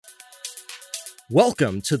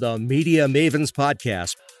Welcome to the Media Mavens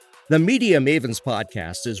Podcast. The Media Mavens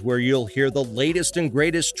Podcast is where you'll hear the latest and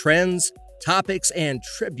greatest trends, topics, and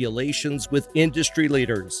tribulations with industry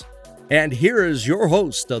leaders. And here is your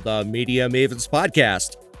host of the Media Mavens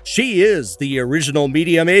Podcast. She is the original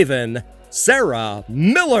Media Maven, Sarah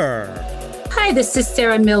Miller. Hi, this is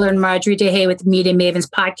Sarah Miller and Marjorie DeHay with Media Mavens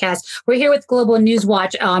Podcast. We're here with Global News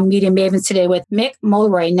Watch on Media Mavens today with Mick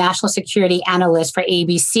Mulroy, National Security Analyst for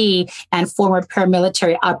ABC and former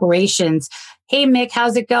paramilitary operations. Hey, Mick,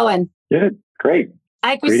 how's it going? Good, great.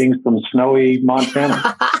 Greetings from snowy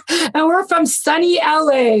Montana. And we're from sunny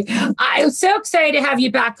LA. I'm so excited to have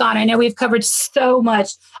you back on. I know we've covered so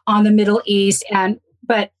much on the Middle East,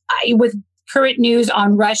 but with current news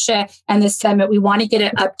on Russia and the summit, we want to get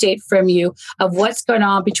an update from you of what's going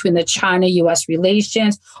on between the China-U.S.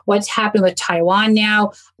 relations, what's happening with Taiwan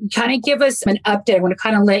now. Kind of give us an update. I want to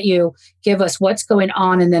kind of let you give us what's going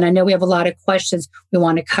on. And then I know we have a lot of questions we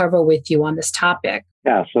want to cover with you on this topic.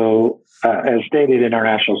 Yeah, so as stated in our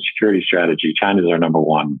national security strategy, China is our number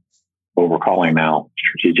one, what we're calling now,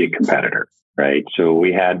 strategic competitor, right? So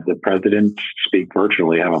we had the president speak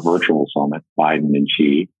virtually, have a virtual summit, Biden and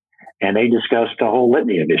Xi. And they discussed a whole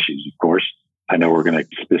litany of issues, of course. I know we're going to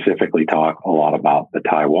specifically talk a lot about the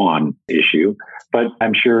Taiwan issue, but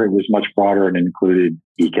I'm sure it was much broader and included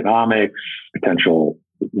economics, potential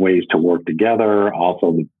ways to work together,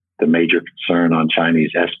 also the major concern on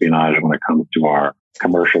Chinese espionage when it comes to our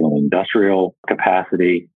commercial and industrial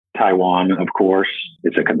capacity. Taiwan, of course,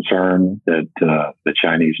 it's a concern that the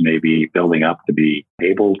Chinese may be building up to be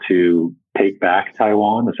able to take back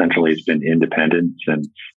Taiwan. Essentially, it's been independent since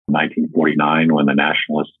 1949 when the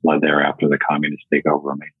nationalists led there after the communist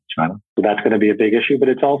takeover of China. So that's going to be a big issue, but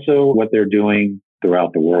it's also what they're doing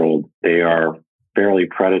throughout the world. They are fairly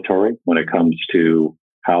predatory when it comes to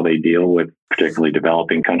how they deal with particularly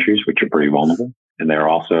developing countries, which are pretty vulnerable. And they're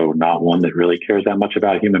also not one that really cares that much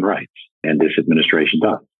about human rights. And this administration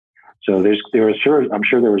does. So I'm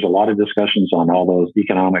sure there was a lot of discussions on all those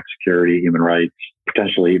economic, security, human rights,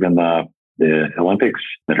 potentially even the Olympics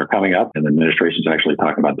that are coming up. And the administration is actually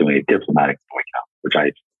talking about doing a diplomatic boycott, which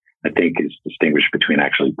I think is distinguished between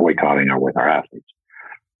actually boycotting or with our athletes.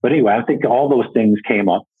 But anyway, I think all those things came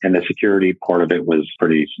up and the security part of it was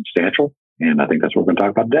pretty substantial. And I think that's what we're going to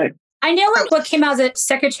talk about today. I know what came out as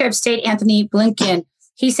Secretary of State Anthony Blinken.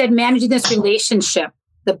 He said managing this relationship,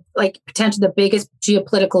 potentially the biggest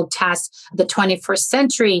geopolitical test of the 21st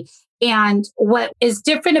century. And what is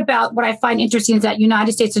different about what I find interesting is that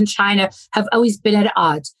United States and China have always been at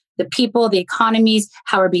odds. The people, the economies,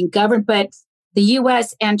 how we're being governed, but the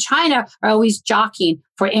U.S. and China are always jockeying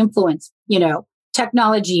for influence,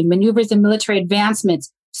 technology, maneuvers and military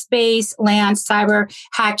advancements, space, land, cyber,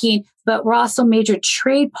 hacking, but we're also major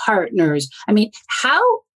trade partners.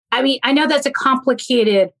 I know that's a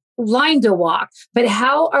complicated line to walk, but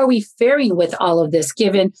how are we faring with all of this,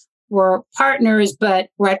 given we're partners, but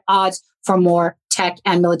we're at odds for more tech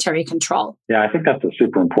and military control? Yeah, I think that's a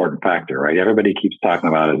super important factor, right? Everybody keeps talking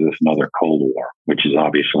about is this another Cold War, which is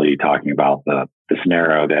obviously talking about the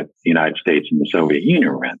scenario that the United States and the Soviet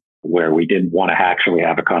Union were in, where we didn't want to actually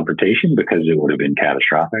have a confrontation because it would have been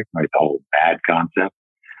catastrophic, right? The whole bad concept,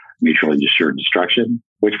 mutually assured destruction,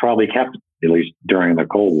 which probably kept, at least during the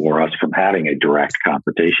Cold War, us from having a direct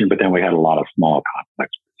confrontation. But then we had a lot of small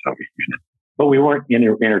conflicts with the Soviet Union. But we weren't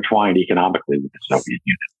intertwined economically with the Soviet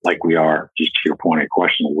Union like we are, just to your point of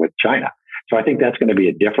question, with China. So I think that's going to be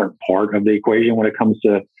a different part of the equation when it comes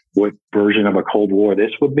to what version of a Cold War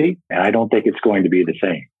this would be. And I don't think it's going to be the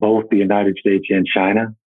same. Both the United States and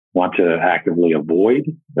China want to actively avoid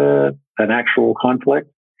an actual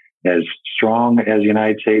conflict. As strong as the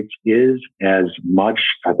United States is, as much,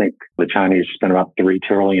 I think the Chinese spent about $3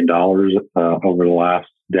 trillion over the last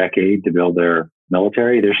decade to build their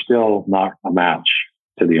military. They're still not a match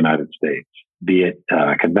to the United States, be it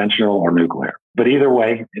conventional or nuclear. But either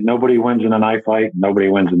way, nobody wins in a knife fight. Nobody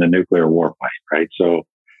wins in a nuclear war fight, right? So,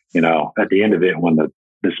 at the end of it, when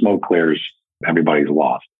the smoke clears, everybody's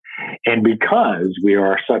lost. And because we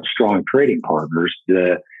are such strong trading partners,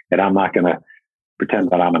 and I'm not going to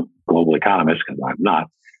pretend that I'm a global economist because I'm not,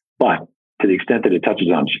 but to the extent that it touches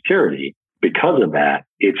on security, because of that,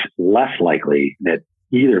 it's less likely that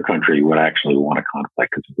either country would actually want a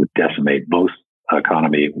conflict because it would decimate both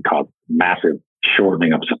economy. It would cause massive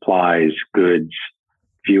shortening of supplies, goods,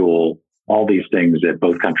 fuel, all these things that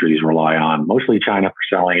both countries rely on, mostly China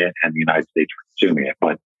for selling it and the United States for consuming it.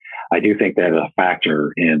 But I do think that is a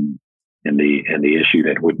factor in in the issue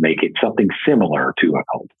that would make it something similar to a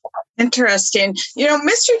Cold War. Interesting.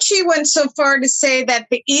 Mr. Xi went so far to say that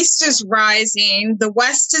the East is rising, the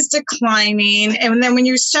West is declining. And then when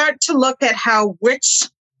you start to look at how rich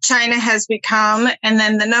China has become and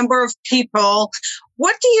then the number of people,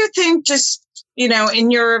 what do you think just, in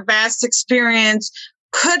your vast experience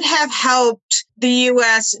could have helped the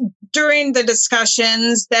U.S. during the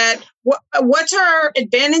discussions that what are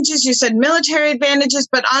advantages? You said military advantages,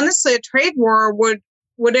 but honestly, a trade war, would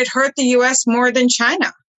it hurt the U.S. more than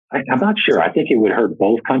China? I'm not sure. I think it would hurt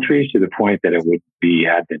both countries to the point that it would be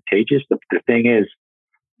advantageous. The thing is,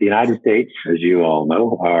 the United States, as you all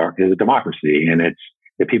know, is a democracy, and it's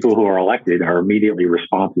the people who are elected are immediately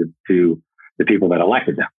responsive to the people that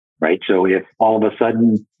elected them, right? So if all of a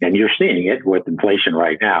sudden, and you're seeing it with inflation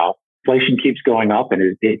right now, inflation keeps going up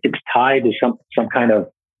and it's tied to some kind of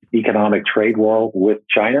economic trade war with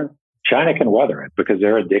China. China can weather it because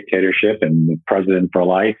they're a dictatorship and the president for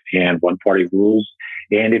life and one party rules.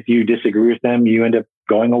 And if you disagree with them, you end up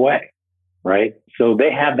going away, right? So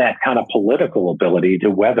they have that kind of political ability to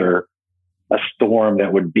weather a storm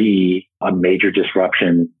that would be a major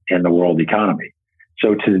disruption in the world economy.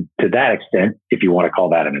 So to that extent, if you want to call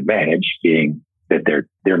that an advantage, being that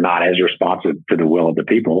they're not as responsive to the will of the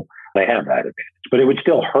people, they have that advantage. But it would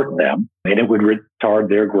still hurt them and it would retard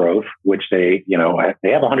their growth, which they have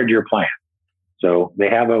a 100-year plan. So they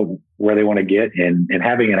have where they want to get, and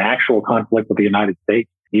having an actual conflict with the United States,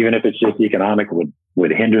 even if it's just economic,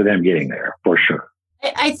 would hinder them getting there for sure.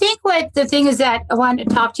 I think what the thing is that I want to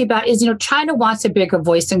talk to you about is, China wants a bigger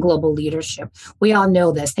voice in global leadership. We all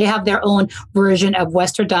know this. They have their own version of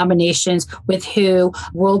Western dominations with WHO,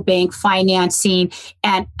 World Bank financing.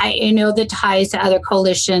 And I know the ties to other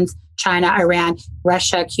coalitions, China, Iran,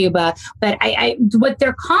 Russia, Cuba. But what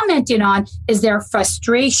they're commenting on is their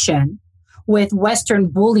frustration with Western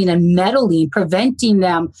bullying and meddling, preventing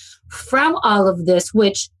them from all of this,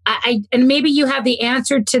 which and maybe you have the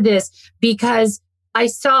answer to this, because I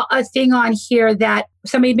saw a thing on here that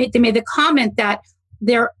somebody made the comment that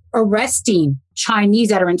they're arresting Chinese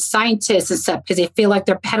that are in scientists and stuff because they feel like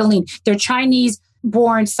they're peddling. They're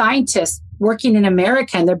Chinese-born scientists working in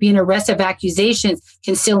America, and they're being arrested of accusations,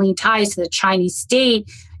 concealing ties to the Chinese state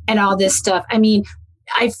and all this stuff. I mean,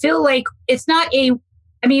 I feel like it's not do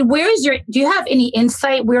you have any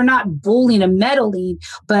insight? We're not bullying and meddling,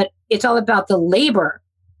 but it's all about the labor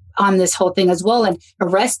on this whole thing as well, and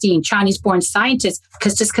arresting Chinese-born scientists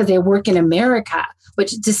because they work in America,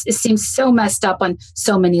 which it seems so messed up on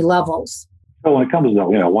so many levels. So when it comes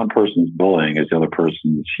to one person's bullying is the other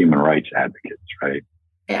person's human rights advocates, right?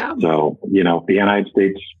 Yeah. So the United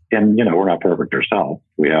States, and we're not perfect ourselves.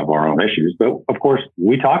 We have our own issues, but of course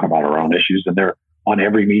we talk about our own issues, and they're on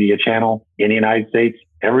every media channel in the United States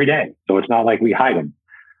every day. So it's not like we hide them.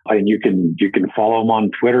 And you can follow them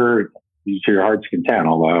on Twitter to your heart's content,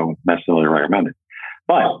 although I don't necessarily recommend it.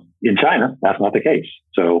 But in China, that's not the case.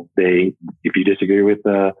 So if you disagree with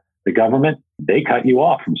the government, they cut you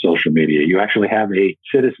off from social media. You actually have a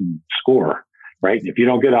citizen score, right? If you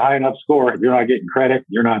don't get a high enough score, you're not getting credit.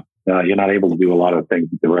 You're not able to do a lot of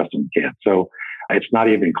things that the rest of them can. So it's not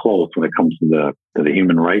even close when it comes to the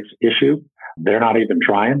human rights issue. They're not even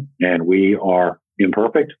trying, and we are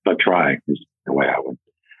imperfect, but trying is the way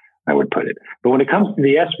I would put it. But when it comes to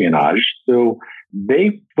the espionage, so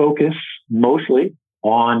they focus mostly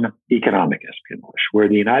on economic espionage, where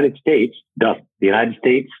the United States doesn't. The United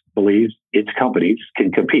States believes its companies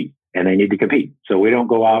can compete, and they need to compete. So we don't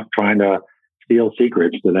go out trying to steal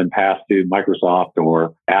secrets to then pass to Microsoft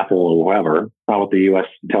or Apple or whoever. That's not what the U.S.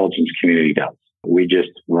 intelligence community does. We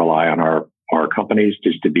just rely on our companies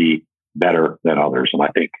just to be better than others. And I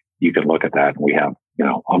think you can look at that, and we have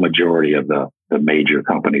a majority of the major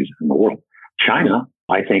companies in the world. China,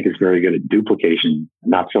 I think, is very good at duplication,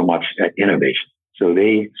 not so much at innovation. So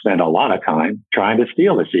they spend a lot of time trying to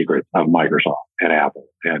steal the secrets of Microsoft and Apple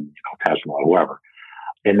and Tesla, whoever.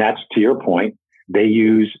 And that's, to your point, they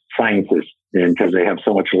use scientists, and because they have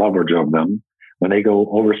so much leverage over them, when they go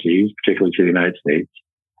overseas, particularly to the United States,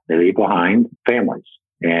 they leave behind families.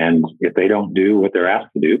 And if they don't do what they're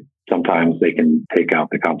asked to do, sometimes they can take out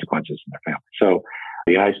the consequences in their family. So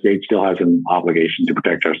the United States still has an obligation to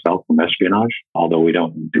protect ourselves from espionage. Although we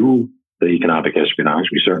don't do the economic espionage,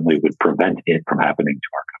 we certainly would prevent it from happening to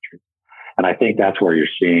our country. And I think that's where you're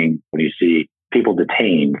seeing, when you see people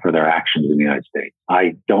detained for their actions in the United States.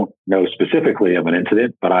 I don't know specifically of an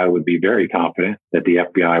incident, but I would be very confident that the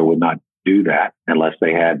FBI would not do that unless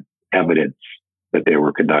they had evidence that they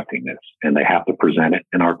were conducting this. And they have to present it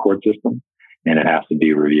in our court system, and it has to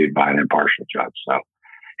be reviewed by an impartial judge. So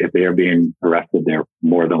if they are being arrested, they're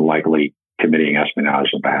more than likely committing espionage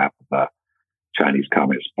on behalf of the Chinese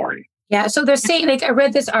Communist Party. Yeah. So they're saying, like, I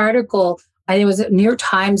read this article, I think it was at New York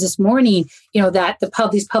Times this morning, that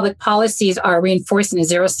these public policies are reinforcing a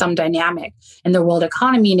zero-sum dynamic in the world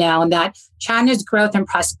economy now, and that China's growth and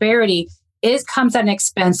prosperity comes at an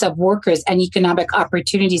expense of workers and economic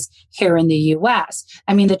opportunities here in the U.S.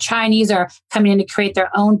 I mean, the Chinese are coming in to create their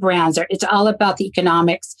own brands. It's all about the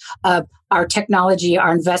economics of our technology,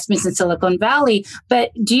 our investments in Silicon Valley.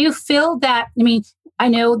 But do you feel that, I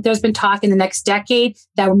know there's been talk in the next decade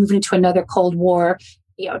that we're moving into another Cold War.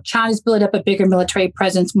 China's built up a bigger military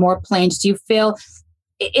presence, more planes. Do you feel,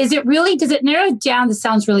 does it narrow it down? This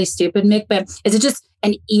sounds really stupid, Mick, but is it just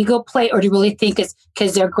an ego play, or do you really think it's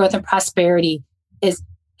because their growth and prosperity is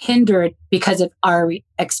hindered because of our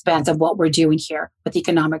expense of what we're doing here with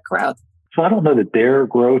economic growth? So I don't know that their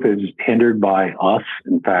growth is hindered by us.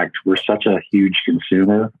 In fact, we're such a huge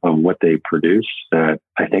consumer of what they produce that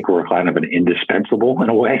I think we're kind of an indispensable, in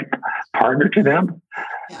a way, partner to them.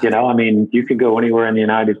 Yeah. You could go anywhere in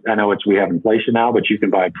the I know we have inflation now, but you can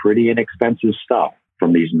buy pretty inexpensive stuff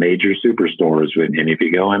from these major superstores. And if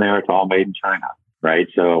you go in there, it's all made in China. Right.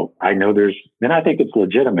 So I know and I think it's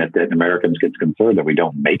legitimate that Americans get concerned that we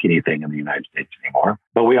don't make anything in the United States anymore,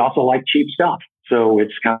 but we also like cheap stuff. So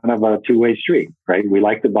it's kind of a two-way street, right? We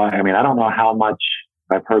like to buy. I don't know how much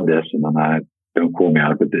I've heard this, and don't quote me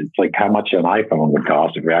on it, but it's like how much an iPhone would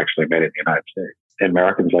cost if we actually made it in the United States. And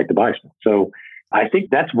Americans like to buy stuff. So I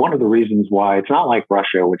think that's one of the reasons why it's not like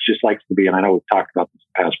Russia, which just likes to be, and I know we've talked about this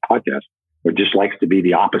in past podcasts, but just likes to be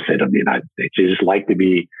the opposite of the United States. They just like to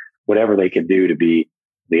be whatever they can do to be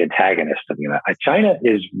the antagonist of the United States. China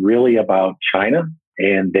is really about China,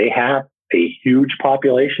 and they have a huge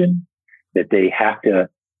population that they have to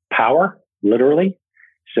power, literally.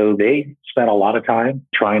 So they spend a lot of time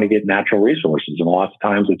trying to get natural resources, and lots of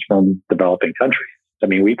times it's from developing countries.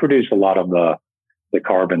 We produce a lot of the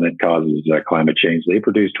carbon that causes climate change. They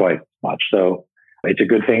produce twice as much. So it's a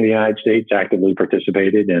good thing the United States actively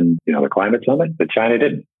participated in, the climate summit, but China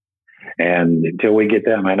didn't. And until we get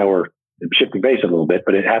them, I know we're shifting base a little bit,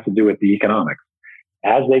 but it has to do with the economics.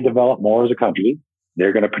 As they develop more as a country,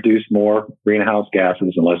 they're going to produce more greenhouse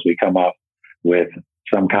gases unless we come up with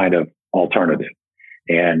some kind of alternative.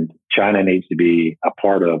 And China needs to be a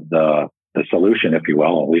part of the solution, if you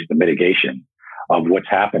will, at least the mitigation of what's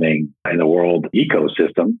happening in the world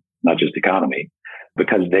ecosystem, not just economy,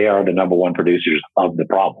 because they are the number one producers of the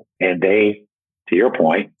problem. And they, to your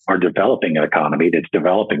point, are developing an economy that's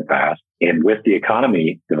developing fast. And with the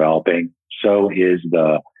economy developing, so is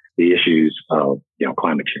the issues of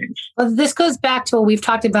climate change. Well, this goes back to what we've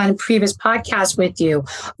talked about in previous podcasts with you,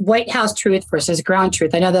 White House truth versus ground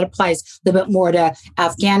truth. I know that applies a little bit more to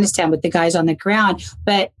Afghanistan with the guys on the ground,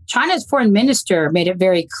 but China's foreign minister made it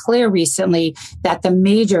very clear recently that the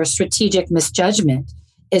major strategic misjudgment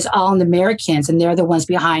is all on the Americans, and they're the ones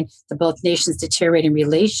behind the both nations' deteriorating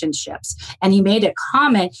relationships. And he made a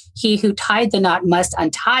comment, he who tied the knot must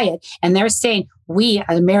untie it. And they're saying we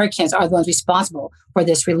as Americans are the ones responsible for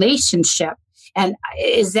this relationship. And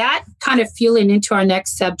is that kind of fueling into our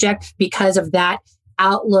next subject because of that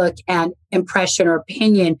outlook and impression or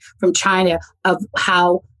opinion from China of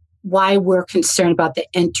why we're concerned about the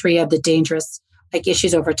entry of the dangerous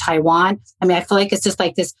issues over Taiwan? I feel like it's just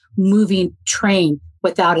like this moving train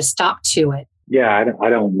without a stop to it. Yeah, I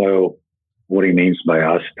don't know what he means by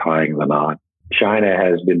us tying the knot. China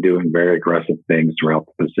has been doing very aggressive things throughout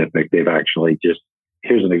the Pacific. They've actually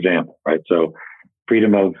here's an example, right? So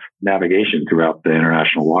freedom of navigation throughout the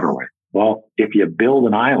international waterway. Well, if you build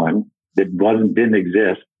an island that didn't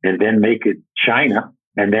exist and then make it China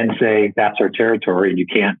and then say that's our territory and you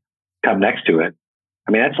can't come next to it,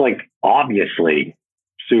 that's obviously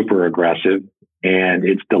super aggressive. And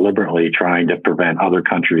it's deliberately trying to prevent other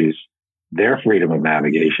countries their freedom of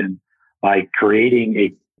navigation by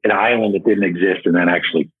creating an island that didn't exist and then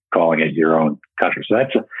actually calling it your own country. So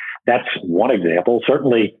that's one example.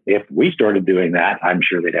 Certainly, if we started doing that, I'm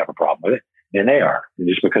sure they'd have a problem with it. And they are,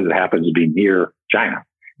 just because it happens to be near China,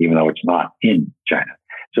 even though it's not in China.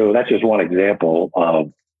 So that's just one example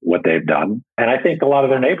of what they've done. And I think a lot of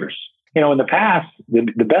their neighbors, in the past,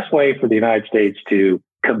 the best way for the United States to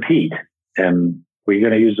compete, and we're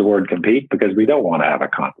going to use the word compete because we don't want to have a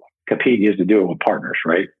conflict. Compete is to do it with partners,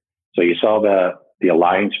 right? So you saw the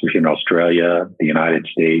alliance between Australia, the United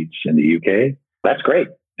States, and the UK. That's great.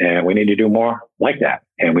 And we need to do more like that.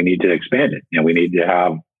 And we need to expand it. And we need to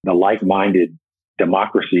have the like-minded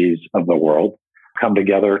democracies of the world come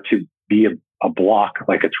together to be a block,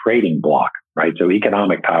 like a trading block, right? So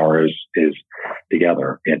economic power is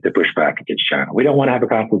together and to push back against China. We don't want to have a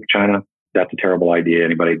conflict with China. That's a terrible idea.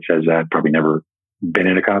 Anybody that says that probably never been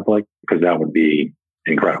in a conflict, because that would be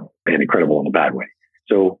incredible, and incredible in a bad way.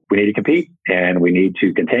 So we need to compete, and we need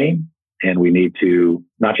to contain, and we need to,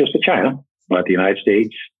 not just with China, but the United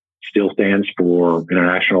States still stands for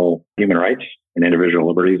international human rights and individual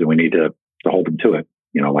liberties, and we need to hold them to it.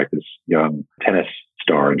 Like this young tennis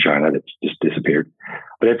star in China that's just disappeared.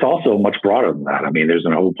 But it's also much broader than that. I mean, there's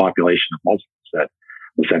a whole population of Muslims that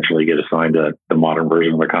essentially get assigned to the modern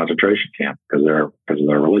version of a concentration camp because of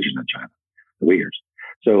their religion in China, the Uyghurs.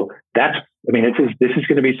 So this is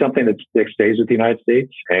going to be something that stays with the United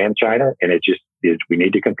States and China, and we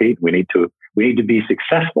need to compete. We need to be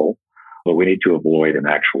successful, but we need to avoid an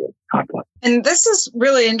actual conflict. And this is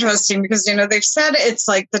really interesting because, they've said it's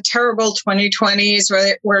like the terrible 2020s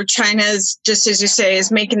where China is, just as you say,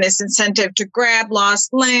 is making this incentive to grab lost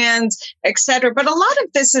lands, et cetera. But a lot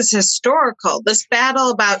of this is historical. This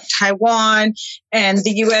battle about Taiwan and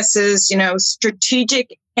the U.S.'s,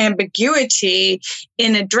 strategic ambiguity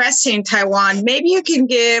in addressing Taiwan. Maybe you can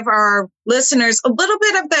give our listeners a little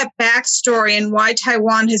bit of that backstory and why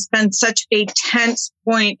Taiwan has been such a tense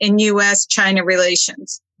point in U.S.-China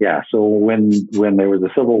relations. Yeah. So when there was a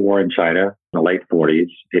civil war in China in the late 40s,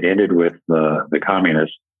 it ended with the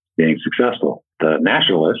communists being successful. The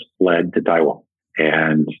nationalists fled to Taiwan.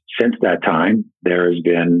 And since that time, there has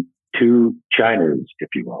been two Chinas, if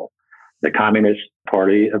you will. The Communist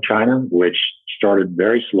Party of China, which started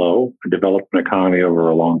very slow and developed an economy over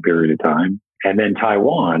a long period of time. And then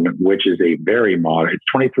Taiwan, which is a very modern, it's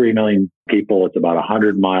 23 million people. It's about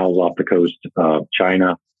 100 miles off the coast of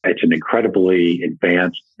China. It's an incredibly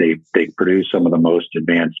advanced, they produce some of the most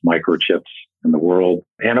advanced microchips in the world.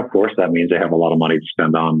 And of course, that means they have a lot of money to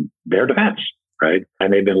spend on their defense, right?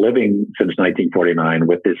 And they've been living since 1949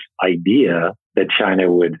 with this idea that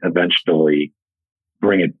China would eventually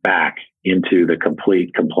bring it back into the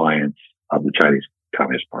complete compliance of the Chinese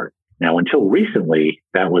Communist Party. Now, until recently,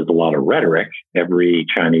 that was a lot of rhetoric. Every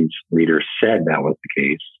Chinese leader said that was the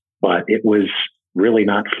case, but it was really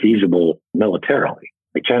not feasible militarily.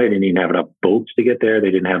 Like China didn't even have enough boats to get there.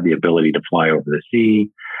 They didn't have the ability to fly over the sea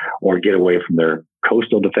or get away from their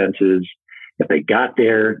coastal defenses. If they got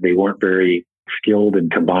there, they weren't very skilled in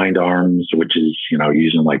combined arms, which is,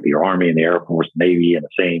 using like the Army and the Air Force, Navy in the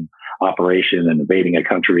same operation and invading a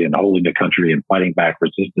country and holding a country and fighting back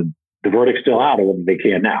resistance. The verdict's still out of whether they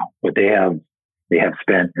can now, but they have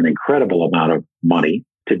spent an incredible amount of money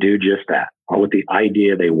to do just that, or with the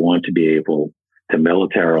idea they want to be able to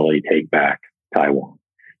militarily take back Taiwan.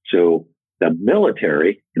 So the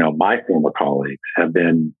military, my former colleagues have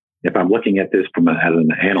been, if I'm looking at this as an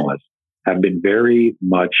analyst, have been very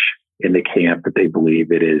much in the camp that they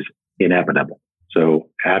believe it is inevitable. So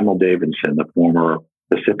Admiral Davidson, the former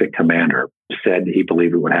Pacific commander, said he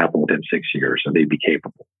believed it would happen within 6 years and they'd be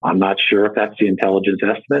capable. I'm not sure if that's the intelligence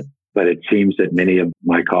estimate, but it seems that many of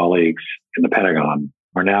my colleagues in the Pentagon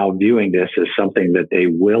are now viewing this as something that they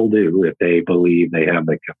will do if they believe they have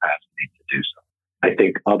the capacity to do so. I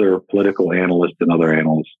think other political analysts and other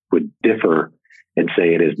analysts would differ and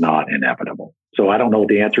say it is not inevitable. So I don't know what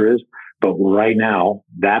the answer is, but right now,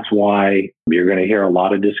 that's why you're going to hear a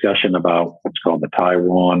lot of discussion about what's called the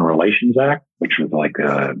Taiwan Relations Act, which was like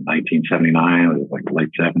 1979, it was like the late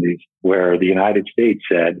 70s, where the United States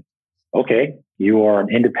said, okay, you are an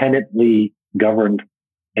independently governed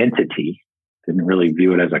entity. Didn't really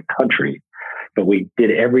view it as a country, but we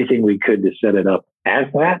did everything we could to set it up as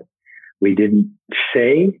that. We didn't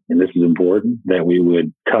say, and this is important, that we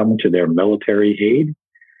would come to their military aid,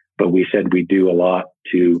 but we said we do a lot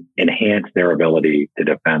to enhance their ability to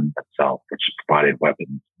defend themselves, which provided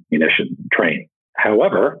weapons, munitions, and training.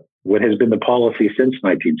 However, what has been the policy since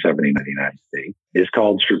 1970 in the United States is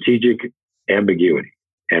called strategic ambiguity.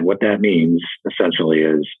 And what that means essentially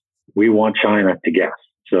is we want China to guess.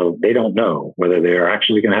 So they don't know whether they're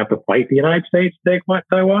actually going to have to fight the United States to take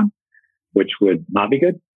Taiwan, which would not be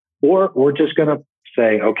good, or we're just going to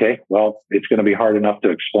say, okay, well, it's going to be hard enough to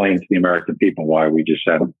explain to the American people why we just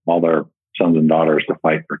sent all their sons and daughters to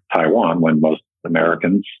fight for Taiwan when most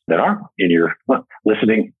Americans that aren't in your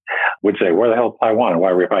listening would say, where the hell is Taiwan and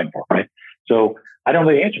why are we fighting for it, right? So I don't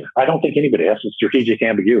know the answer. I don't think anybody has a strategic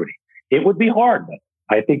ambiguity. It would be hard, but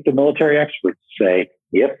I think the military experts say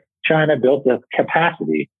if China built the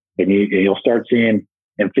capacity, and you'll start seeing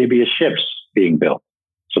amphibious ships being built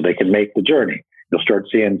so they can make the journey. You'll start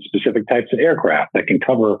seeing specific types of aircraft that can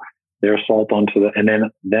cover their assault onto and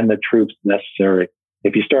then the troops necessary.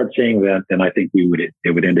 If you start seeing that, then I think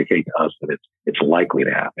it would indicate to us that it's likely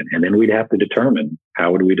to happen. And then we'd have to determine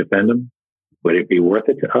how would we defend them? Would it be worth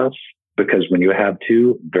it to us? Because when you have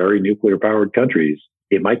two very nuclear powered countries,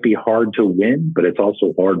 it might be hard to win, but it's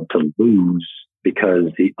also hard to lose because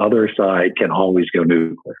the other side can always go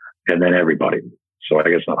nuclear, and then everybody loses. So I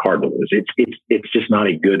guess it's not hard to lose. It's just not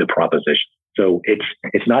a good proposition. So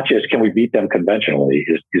it's not just, can we beat them conventionally?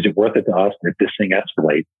 Is it worth it to us if this thing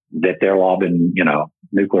escalates, that they're lobbing,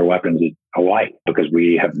 nuclear weapons at Hawaii because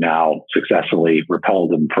we have now successfully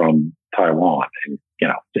repelled them from Taiwan? And,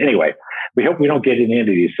 anyway, we hope we don't get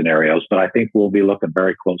into these scenarios, but I think we'll be looking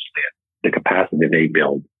very closely at the capacity they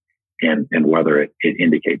build and whether it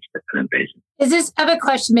indicates an invasion. I have a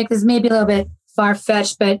question, Mick. This is maybe a little bit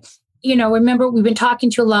far-fetched, but, remember, we've been talking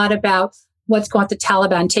to a lot about what's going on with the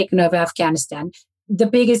Taliban taking over Afghanistan. The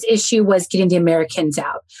biggest issue was getting the Americans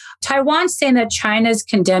out. Taiwan's saying that China's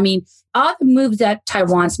condemning all the moves that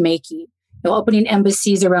Taiwan's making, opening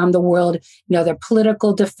embassies around the world, their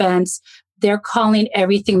political defense. They're calling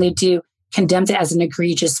everything they do, condemns it as an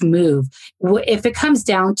egregious move. If it comes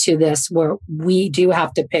down to this, where we do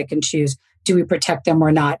have to pick and choose, do we protect them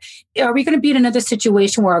or not? Are we going to be in another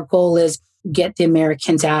situation where our goal is get the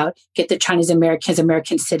Americans out, get the Chinese Americans,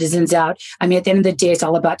 American citizens out? I mean, at the end of the day, it's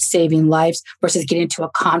all about saving lives versus getting into a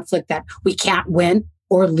conflict that we can't win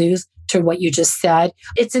or lose, to what you just said.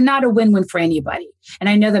 It's not a win-win for anybody. And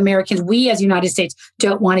I know the Americans, we as the United States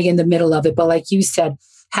don't want to get in the middle of it. But like you said,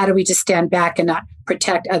 how do we just stand back and not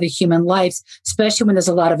protect other human lives, especially when there's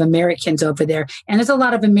a lot of Americans over there? And there's a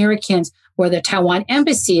lot of Americans where the Taiwan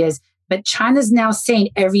embassy is, but China's now saying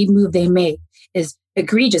every move they make is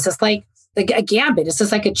egregious. It's like a gambit. It's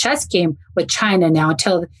just like a chess game with China now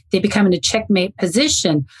until they become in a checkmate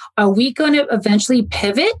position. Are we going to eventually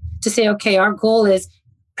pivot to say, okay, our goal is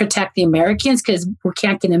protect the Americans because we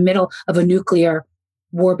can't get in the middle of a nuclear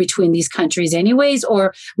war between these countries anyways?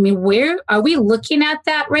 Or, where are we looking at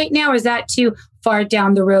that right now? Or is that too far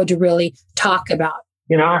down the road to really talk about?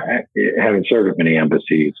 Having served at many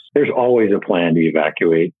embassies, there's always a plan to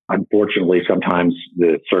evacuate. Unfortunately, sometimes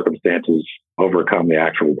the circumstances overcome the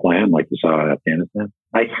actual plan, like you saw in Afghanistan.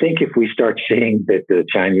 I think if we start seeing that the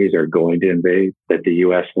Chinese are going to invade, that the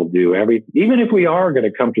U.S. will do everything, even if we are going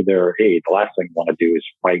to come to their aid, the last thing we want to do is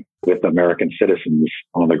fight with American citizens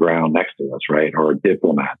on the ground next to us, right? Or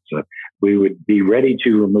diplomats. We would be ready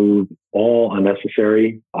to remove all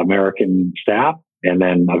unnecessary American staff and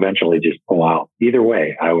then eventually just pull out. Either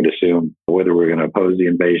way, I would assume, whether we're going to oppose the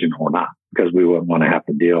invasion or not, because we wouldn't want to have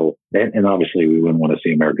to deal, and obviously we wouldn't want to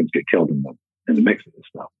see Americans get killed in the mix of this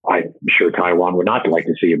stuff. I'm sure Taiwan would not like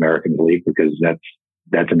to see Americans leave because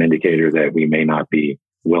that's an indicator that we may not be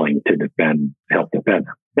willing to help defend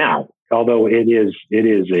them. Now, although it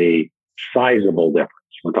is a sizable difference,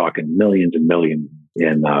 we're talking millions and millions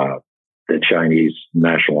in the Chinese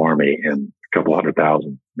National Army and a couple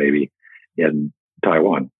 100,000 maybe in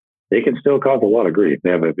Taiwan, they can still cause a lot of grief.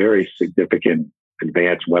 They have a very significant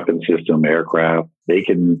advanced weapon system, aircraft. They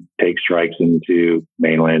can take strikes into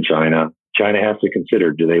mainland China. China has to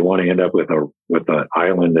consider, do they want to end up with an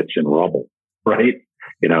island that's in rubble, right?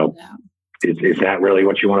 Is that really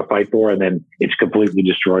what you want to fight for? And then it's completely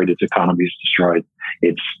destroyed. Its economy is destroyed.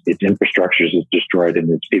 Its infrastructure is destroyed, and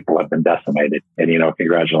its people have been decimated. And,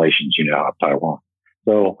 congratulations, Taiwan.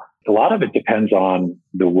 So a lot of it depends on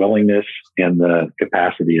the willingness and the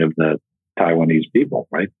capacity of the Taiwanese people,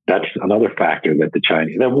 right? That's another factor that the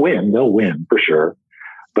Chinese, they'll win for sure.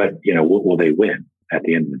 But, will they win at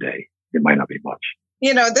the end of the day? It might not be much.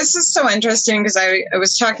 This is so interesting because I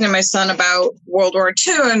was talking to my son about World War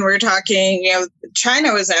II, and we were talking,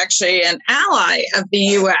 China was actually an ally of the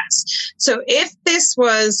U.S. So if this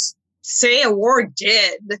was, say, a war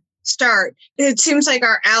did start, it seems like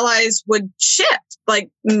our allies would shift. Like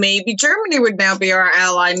maybe Germany would now be our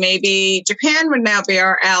ally. Maybe Japan would now be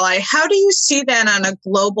our ally. How do you see that on a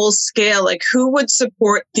global scale? Like who would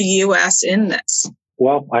support the U.S. in this?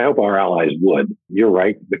 Well, I hope our allies would. You're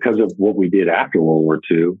right. Because of what we did after World War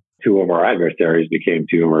II, two of our adversaries became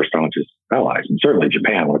two of our staunchest allies. And certainly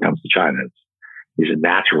Japan, when it comes to China, is a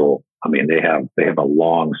natural. They have a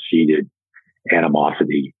long-seated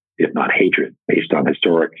animosity, if not hatred, based on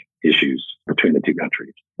historic issues between the two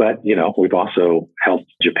countries. But, we've also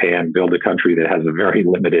helped Japan build a country that has a very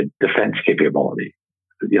limited defense capability,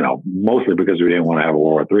 mostly because we didn't want to have a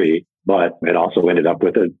World War III. But it also ended up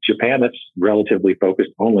with a Japan that's relatively focused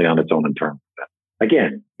only on its own internal defense.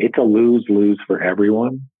 Again, it's a lose-lose for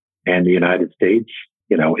everyone. And the United States,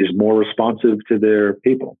 is more responsive to their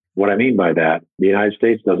people. What I mean by that, the United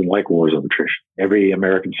States doesn't like wars of attrition. Every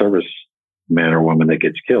American service man or woman that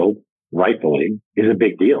gets killed, rightfully, is a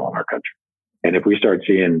big deal in our country. And if we start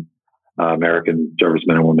seeing American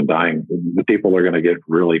servicemen and women dying, the people are going to get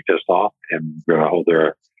really pissed off and going to hold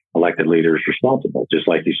their elected leaders responsible, just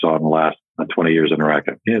like you saw in the last 20 years in Iraq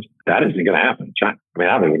and Afghanistan. That isn't going to happen in China.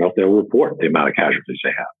 I don't even know if they'll report the amount of casualties they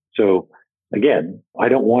have. So again, I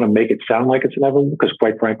don't want to make it sound like it's inevitable because,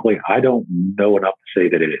 quite frankly, I don't know enough to say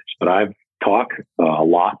that it is. But I've talked a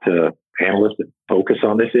lot to analysts that focus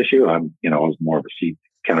on this issue. I was more of a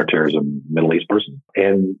counterterrorism Middle East person.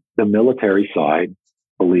 And the military side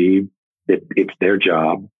believe that it's their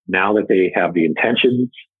job, now that they have the intentions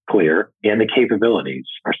clear and the capabilities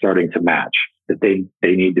are starting to match, that they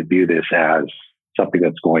need to view this as something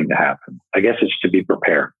that's going to happen. I guess it's to be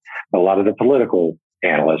prepared. A lot of the political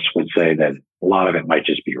analysts would say that a lot of it might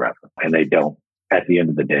just be rhetoric, and they don't. At the end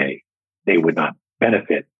of the day, they would not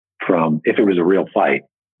benefit from, if it was a real fight,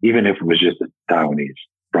 even if it was just the Taiwanese,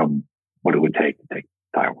 from what it would take to take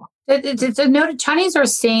Taiwan. It's a note. Chinese are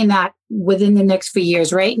saying that within the next few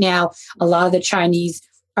years. Right now, a lot of the Chinese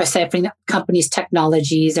are siphoning companies'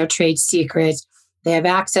 technologies, their trade secrets. They have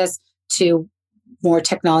access to more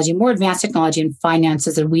technology, more advanced technology and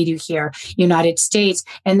finances than we do here, United States.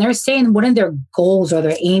 And they're saying one of their goals or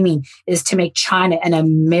their aiming is to make China an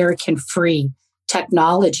American-free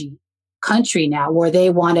technology country now, where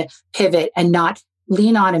they want to pivot and not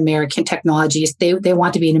lean on American technologies. They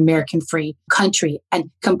want to be an American-free country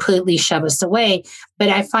and completely shove us away. But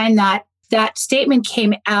I find that statement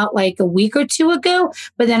came out like a week or two ago,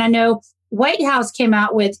 but then I know White House came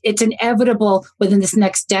out with, it's inevitable within this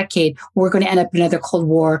next decade, we're going to end up in another Cold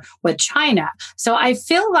War with China. So I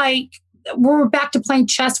feel like we're back to playing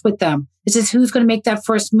chess with them. This is who's going to make that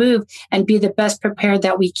first move and be the best prepared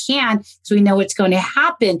that we can, because we know it's going to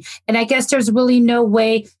happen. And I guess there's really no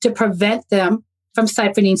way to prevent them from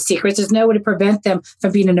siphoning secrets. There's no way to prevent them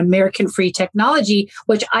from being an American-free technology,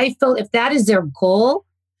 which I feel if that is their goal,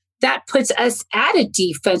 that puts us at a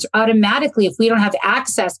defense automatically if we don't have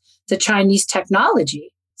access to Chinese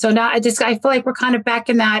technology. So now I feel like we're kind of back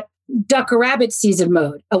in that duck or rabbit season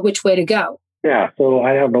mode of which way to go. Yeah, so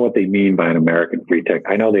I don't know what they mean by an American free tech.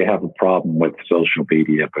 I know they have a problem with social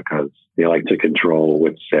media because they like to control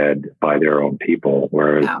what's said by their own people,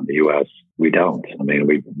 whereas in the U.S., we don't. I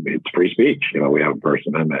mean, it's free speech. We have a First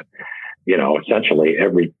Amendment. Essentially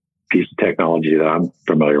every piece of technology that I'm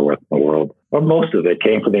familiar with in the world, or most of it,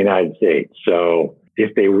 came from the United States. So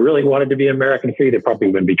if they really wanted to be American free, they probably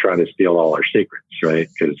wouldn't be trying to steal all our secrets, right?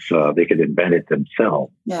 Because they could invent it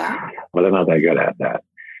themselves. Yeah. But they're not that good at that.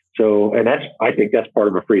 So, and I think that's part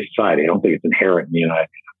of a free society. I don't think it's inherent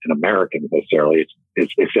in Americans necessarily.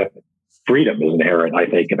 It's freedom is inherent, I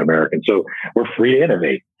think, in Americans. So we're free to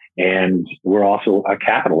innovate, and we're also a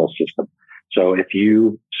capitalist system. So if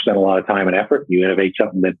you spend a lot of time and effort, you innovate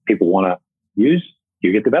something that people want to use,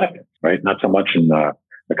 you get the benefits, right? Not so much in the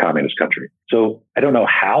communist country. So I don't know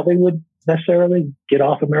how they would necessarily get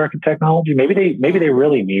off American technology. Maybe they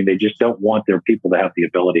really mean they just don't want their people to have the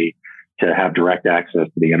ability to have direct access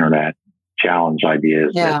to the internet, challenge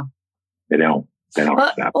ideas. Yeah. They don't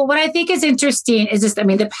accept. Well, what I think is interesting is just,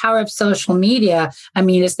 the power of social media.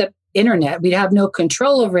 It's the internet. We have no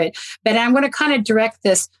control over it. But I'm going to kind of direct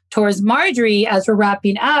this towards Marjorie as we're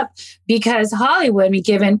wrapping up, because Hollywood,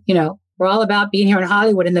 given, we're all about being here in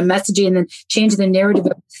Hollywood, and the messaging and then changing the narrative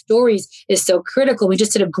of the stories is so critical. We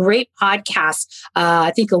just did a great podcast,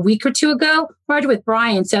 I think a week or two ago, Marjorie, with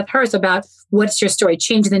Brian Seth Hurst, about what's your story,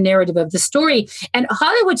 changing the narrative of the story. And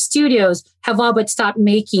Hollywood studios have all but stopped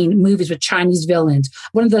making movies with Chinese villains.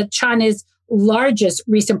 One of China's largest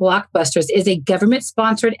recent blockbusters is a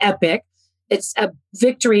government-sponsored epic. It's a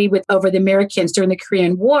victory over the Americans during the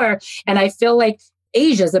Korean War. And I feel like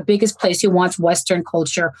Asia is the biggest place who wants Western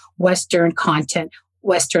culture, Western content,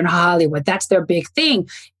 Western Hollywood. That's their big thing.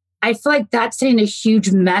 I feel like that's sending a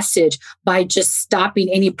huge message by just stopping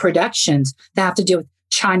any productions that have to do with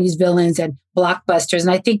Chinese villains and blockbusters.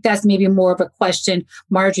 And I think that's maybe more of a question,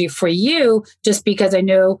 Marjorie, for you, just because I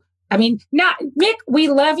know, Mick, we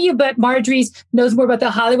love you, but Marjorie knows more about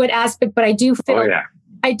the Hollywood aspect, but I do feel... Oh, yeah.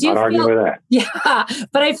 I do argue with that. Yeah,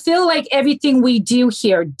 but I feel like everything we do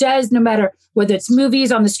here does, no matter whether it's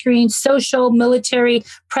movies on the screen, social, military,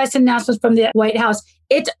 press announcements from the White House,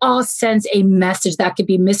 it all sends a message that could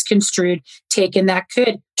be misconstrued, taken, that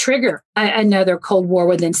could trigger another Cold War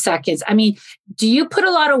within seconds. Do you put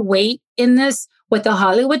a lot of weight in this with the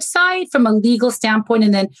Hollywood side from a legal standpoint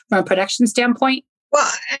and then from a production standpoint? Well,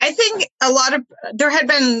 I think there had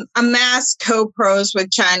been a mass co-pros with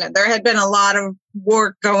China. There had been a lot of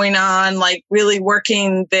work going on, like really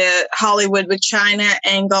working the Hollywood with China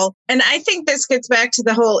angle. And I think this gets back to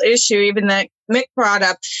the whole issue, even that Mick brought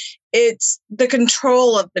up. It's the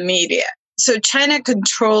control of the media. So China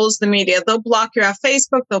controls the media. They'll block you off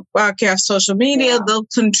Facebook. They'll block you off social media. Yeah. They'll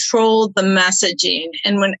control the messaging.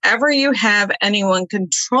 And whenever you have anyone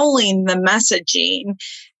controlling the messaging,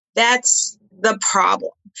 that's the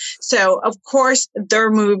problem. So, of course,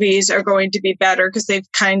 their movies are going to be better because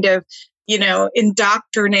they've kind of,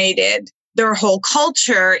 indoctrinated their whole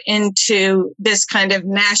culture into this kind of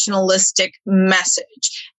nationalistic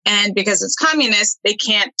message. And because it's communist, they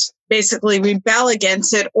can't basically rebel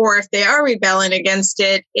against it. Or if they are rebelling against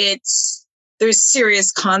it, there's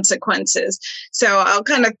serious consequences. So I'll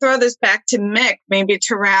kind of throw this back to Mick, maybe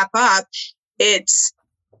to wrap up. It's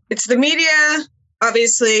the media,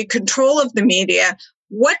 obviously control of the media.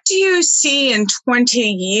 What do you see in 20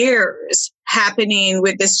 years happening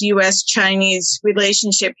with this U.S.-Chinese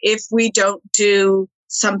relationship if we don't do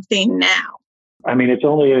something now? I mean, it's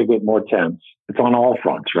only going to get more tense. It's on all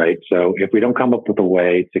fronts, right? So if we don't come up with a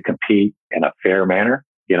way to compete in a fair manner,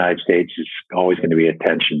 the United States is always going to be at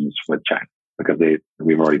tensions with China because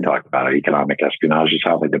we've already talked about it. Economic espionage is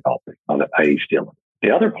how they develop it, how they steal it.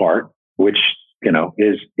 The other part, which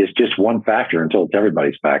is just one factor until it's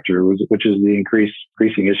everybody's factor, which is the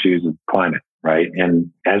increasing issues of climate, right?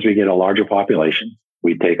 And as we get a larger population,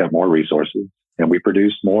 we take up more resources and we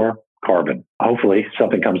produce more carbon. Hopefully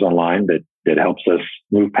something comes online that helps us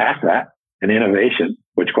move past that. And innovation,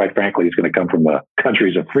 which quite frankly is going to come from the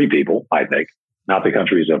countries of free people, I think, not the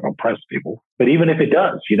countries of oppressed people. But even if it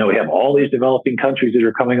does, we have all these developing countries that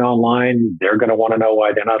are coming online. They're going to want to know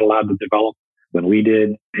why they're not allowed to develop when we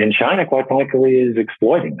did. And China, quite frankly, is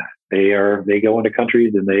exploiting that. They go into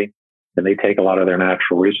countries and they take a lot of their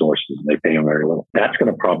natural resources and they pay them very little. That's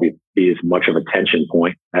going to probably be as much of a tension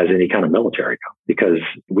point as any kind of military conflict, because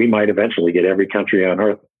we might eventually get every country on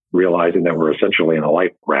earth realizing that we're essentially in a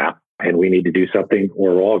life raft and we need to do something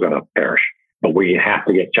or we're all going to perish. But we have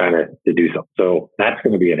to get China to do something. So that's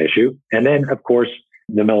going to be an issue. And then, of course,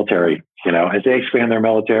 the military, as they expand their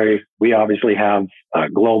military, we obviously have a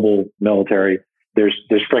global military. There's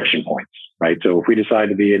friction points, right? So if we decide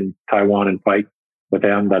to be in Taiwan and fight with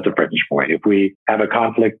them, that's a friction point. If we have a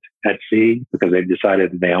conflict at sea because they've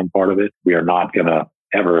decided they own part of it, we are not going to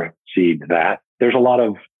ever cede that. There's a lot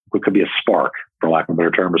of what could be a spark, for lack of a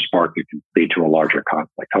better term, a spark that can lead to a larger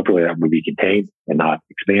conflict. Hopefully that would be contained and not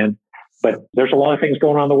expand. But there's a lot of things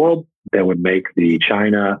going on in the world that would make the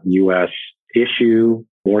China-U.S. issue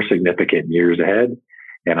more significant in years ahead.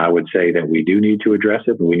 And I would say that we do need to address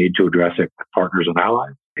it, but we need to address it with partners and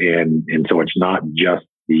allies. And so it's not just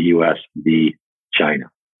the U.S., the China.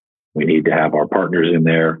 We need to have our partners in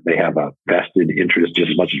there. They have a vested interest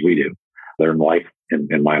just as much as we do. They're in life,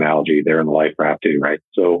 in my analogy, they're in the life raft too, right?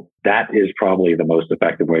 So that is probably the most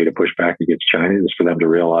effective way to push back against China, is for them to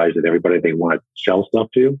realize that everybody they want to sell stuff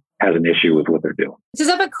to has an issue with what they're doing. Just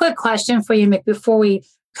have a quick question for you, Mick, before we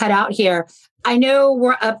cut out here. I know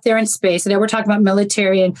we're up there in space. I know we're talking about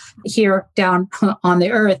military and here down on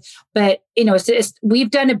the Earth, but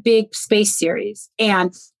we've done a big space series,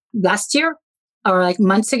 and last year or like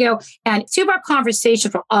months ago, and two of our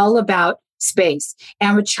conversations were all about space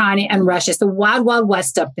and with China and Russia. It's the wild, wild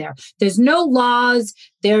west up there. There's no laws.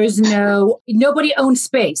 Nobody owns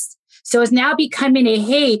space. So it's now becoming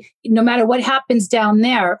no matter what happens down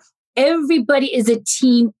there, everybody is a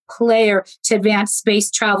team player to advance space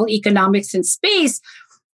travel, economics, and space.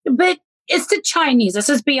 But it's the Chinese. Let's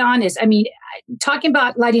just be honest. I mean, talking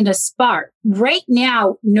about lighting a spark. Right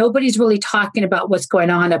now, nobody's really talking about what's going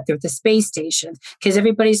on up there at the space station because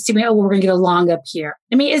everybody's saying, we're going to get along up here.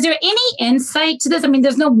 I mean, is there any insight to this? I mean,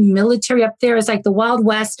 there's no military up there. It's like the Wild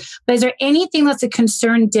West. But is there anything that's a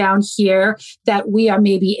concern down here that we are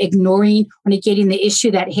maybe ignoring or negating the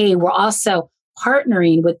issue that, hey, we're also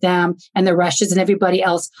partnering with them and the Russians and everybody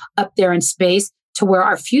else up there in space to where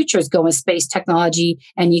our futures go in space technology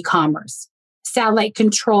and e-commerce? Satellite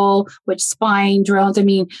control, with spying drones. I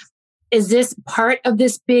mean, is this part of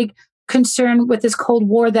this big concern with this Cold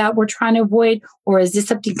War that we're trying to avoid? Or is this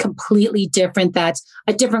something completely different that's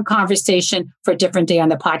a different conversation for a different day on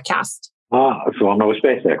the podcast? So I'm no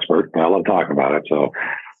space expert, but I love talking about it. So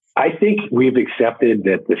I think we've accepted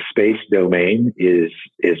that the space domain is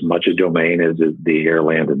as much a domain as the air,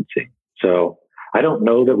 land, and sea. So I don't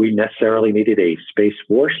know that we necessarily needed a space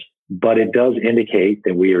force, but it does indicate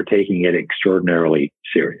that we are taking it extraordinarily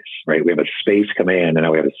serious, right? We have a space command and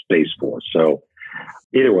now we have a space force. So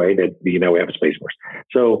either way, we have a space force.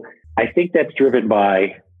 So I think that's driven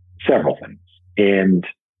by several things. And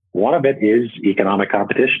one of it is economic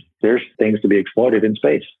competition. There's things to be exploited in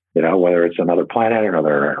space, whether it's another planet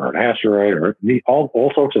or an asteroid or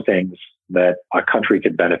all sorts of things that a country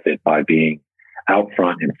could benefit by being out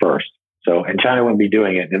front and first. So, and China wouldn't be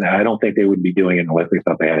doing it, and I don't think they would be doing it unless they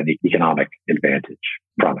thought they had an economic advantage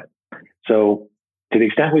from it. So, to the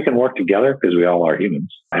extent we can work together, because we all are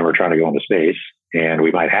humans, and we're trying to go into space, and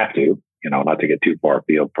we might have to, not to get too far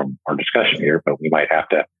afield from our discussion here, but we might have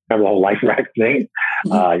to remember the whole life raft thing.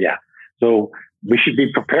 Yeah. So, we should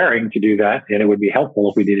be preparing to do that. And it would be helpful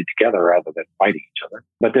if we did it together rather than fighting each other.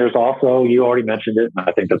 But there's also, you already mentioned it, and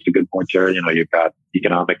I think that's a good point, Jared. You've got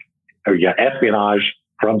espionage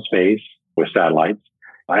from space with satellites.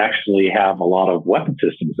 I actually have a lot of weapon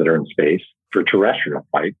systems that are in space for terrestrial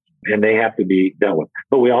flight, and they have to be dealt with.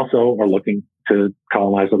 But we also are looking to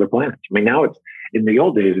colonize other planets. I mean, now in the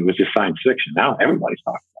old days, it was just science fiction. Now everybody's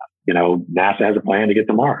talking about it. NASA has a plan to get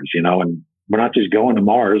to Mars, and we're not just going to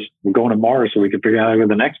Mars. We're going to Mars so we can figure out where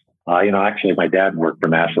the next one. Actually, my dad worked for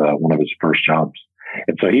NASA, one of his first jobs.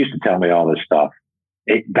 And so he used to tell me all this stuff.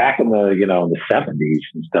 Back in the, the 70s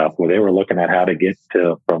and stuff, where they were looking at how to get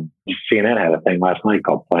from CNN had a thing last night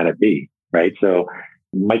called Planet B, right? So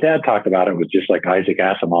my dad talked about it. It was just like Isaac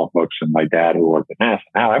Asimov books and my dad who worked at NASA.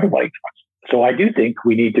 Now everybody talks. So I do think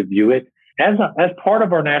we need to view it as part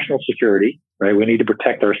of our national security, right? We need to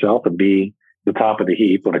protect ourselves and be the top of the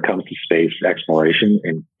heap when it comes to space exploration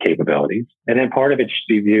and capabilities. And then part of it should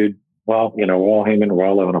be viewed, well, we're all human, we're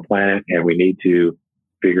all living on a planet, and we need to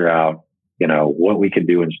figure out, what we can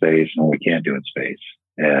do in space and what we can't do in space.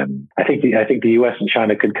 And I think the U.S. and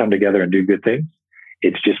China could come together and do good things.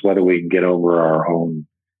 It's just whether we can get over our own,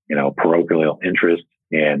 parochial interest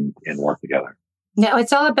and work together. No,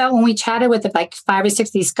 it's all about when we chatted with like 5 or 6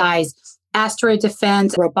 of these guys, asteroid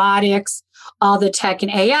defense, robotics, all the tech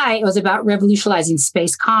and AI, it was about revolutionizing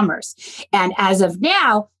space commerce. And as of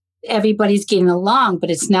now, everybody's getting along,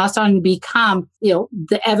 but it's now starting to become,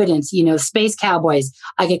 the evidence, space cowboys.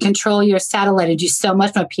 I can control your satellite and do so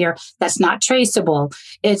much from up here that's not traceable.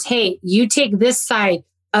 It's, hey, you take this side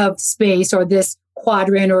of space or this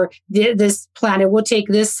quadrant or this planet, we'll take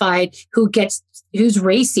this side, who's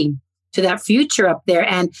racing to that future up there.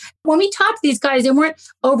 And when we talk to these guys, they weren't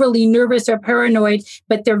overly nervous or paranoid,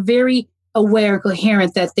 but they're very aware and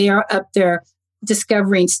coherent that they are up there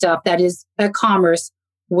discovering stuff that is a commerce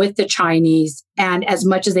with the Chinese. And as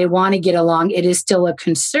much as they want to get along, it is still a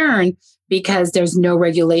concern because there's no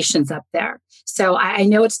regulations up there. So I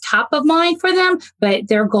know it's top of mind for them, but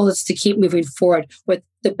their goal is to keep moving forward with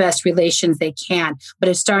the best relations they can. But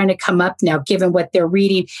it's starting to come up now, given what they're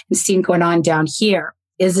reading and seeing going on down here.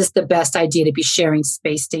 Is this the best idea to be sharing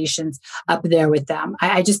space stations up there with them?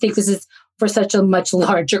 I just think this is for such a much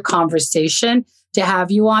larger conversation to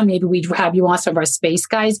have you on. Maybe we'd have you on some of our space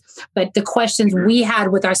guys. But the questions we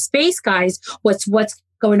had with our space guys was what's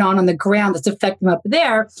going on the ground that's affecting them up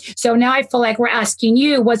there. So now I feel like we're asking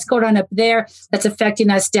you what's going on up there that's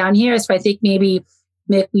affecting us down here. So I think maybe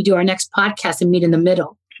we do our next podcast and meet in the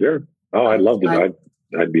middle. Sure. Oh, I'd love to.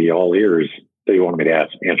 I'd be all ears. So you wanted me to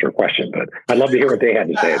answer a question, but I'd love to hear what they had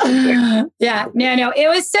to say. Yeah, no. It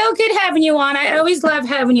was so good having you on. I always love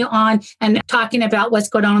having you on and talking about what's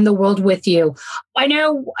going on in the world with you. I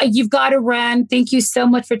know you've got to run. Thank you so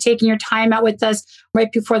much for taking your time out with us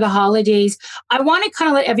right before the holidays. I want to kind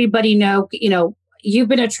of let everybody know, you've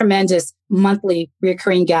been a tremendous monthly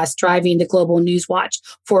recurring guest driving the Global News Watch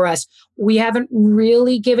for us. We haven't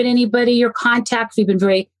really given anybody your contacts. We've been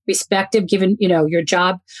very respectful given, your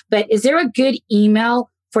job. But is there a good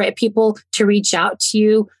email for people to reach out to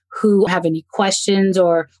you who have any questions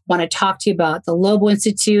or want to talk to you about the Lobo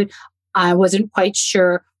Institute? I wasn't quite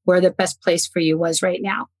sure where the best place for you was right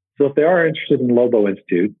now. So if they are interested in Lobo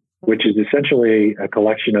Institute, which is essentially a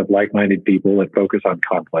collection of like-minded people that focus on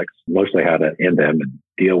conflicts, mostly how to end them and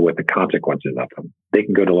deal with the consequences of them, they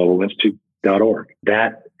can go to loboinstitute.org.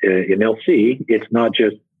 That, and they'll see it's not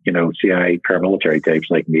just, CIA paramilitary types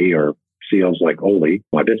like me or SEALs like Oli,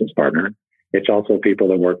 my business partner. It's also people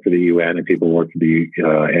that work for the UN and people who work for the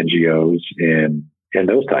NGOs and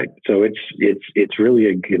those types. So it's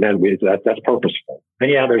really that's purposeful. And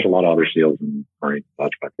yeah, there's a lot of other SEALs and Marines and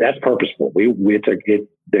such, but that's purposeful.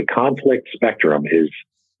 The conflict spectrum is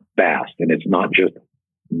vast and it's not just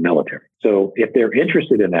military. So if they're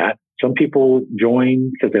interested in that, some people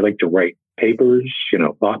join because they like to write papers,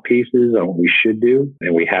 thought pieces on what we should do.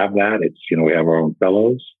 And we have that. It's, we have our own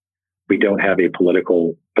fellows. We don't have a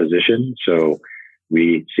political position. So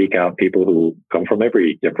we seek out people who come from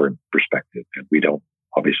every different perspective. And we don't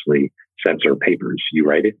obviously censor papers. You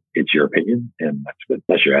write it, it's your opinion. And that's good.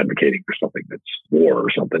 Unless you're advocating for something that's war or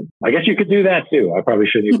something. I guess you could do that too. I probably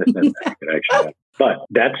shouldn't even have said that. You could actually but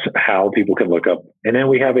that's how people can look up. And then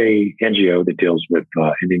we have a NGO that deals with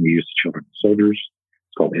ending the use of children and soldiers.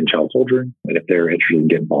 It's called End Child Soldiering. And if they're interested in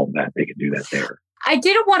getting involved in that, they can do that there. I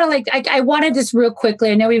didn't want to I wanted this real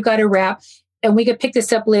quickly. I know we've got to wrap and we could pick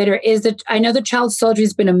this up later. I know the child soldier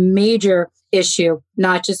has been a major issue,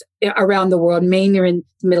 not just around the world, mainly in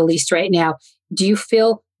the Middle East right now. Do you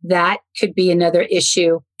feel that could be another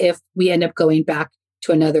issue if we end up going back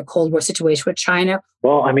to another Cold War situation with China?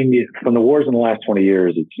 Well, I mean, from the wars in the last 20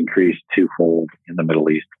 years, it's increased twofold in the Middle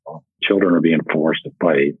East. Children are being forced to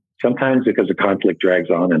fight. Sometimes because the conflict drags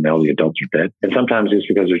on and all the adults are dead. And sometimes it's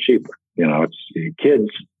because they're cheaper. It's kids.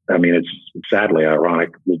 I mean, it's sadly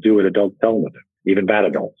ironic. Will do what adults tell them to do, even bad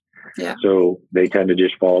adults. Yeah. So they tend to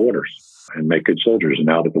just follow orders and make good soldiers. And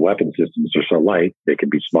now that the weapon systems are so light, they can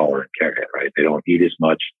be smaller and carry it, right? They don't eat as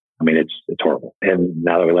much. I mean, it's horrible. And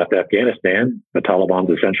now that we left Afghanistan, the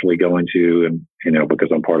Taliban's essentially going to, and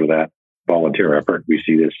because I'm part of that volunteer effort, we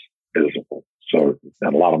see this as so,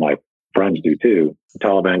 and a lot of my friends do too. The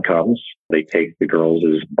Taliban comes, they take the girls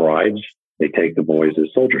as brides, they take the boys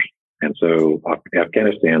as soldiers. And so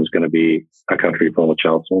Afghanistan is going to be a country full of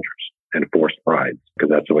child soldiers and forced brides, because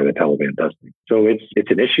that's the way the Taliban does things. So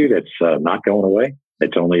it's an issue that's not going away.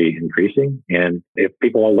 It's only increasing. And if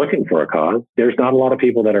people are looking for a cause, there's not a lot of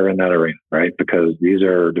people that are in that arena, right? Because these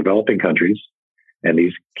are developing countries and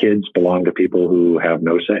these kids belong to people who have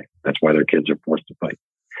no say. That's why their kids are forced to fight.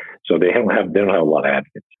 So they don't have a lot of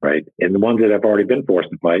advocates, right? And the ones that have already been forced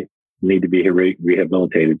to fight need to be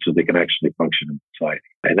rehabilitated so they can actually function in society.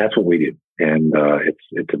 And that's what we do. And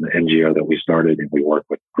it's an NGO that we started, and we work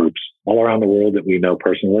with groups all around the world that we know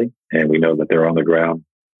personally, and we know that they're on the ground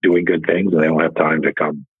doing good things and they don't have time to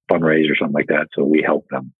come fundraise or something like that. So we help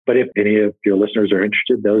them. But if any of your listeners are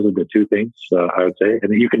interested, those are the two things I would say.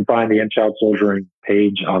 And you can find the End Child Soldiering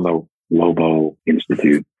page on the Lobo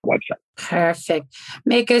Institute website. Perfect.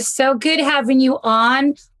 Micah, so good having you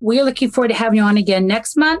on. We're looking forward to having you on again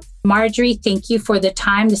next month. Marjorie, thank you for the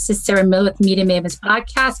time. This is Sarah Miller with Media Mavens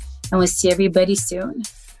Podcast, and we'll see everybody soon.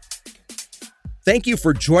 Thank you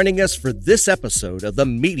for joining us for this episode of the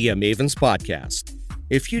Media Mavens Podcast.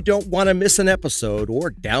 If you don't want to miss an episode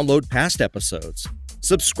or download past episodes,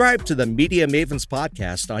 subscribe to the Media Mavens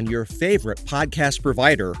Podcast on your favorite podcast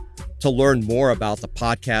provider to learn more about the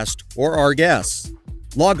podcast or our guests.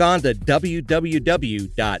 Log on to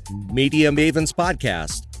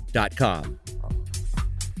www.mediamavenspodcast.com.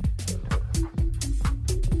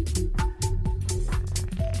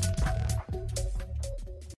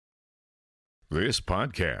 This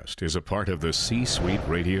podcast is a part of the C-Suite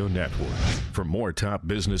Radio Network. For more top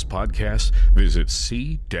business podcasts, visit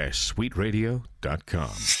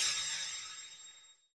c-suiteradio.com.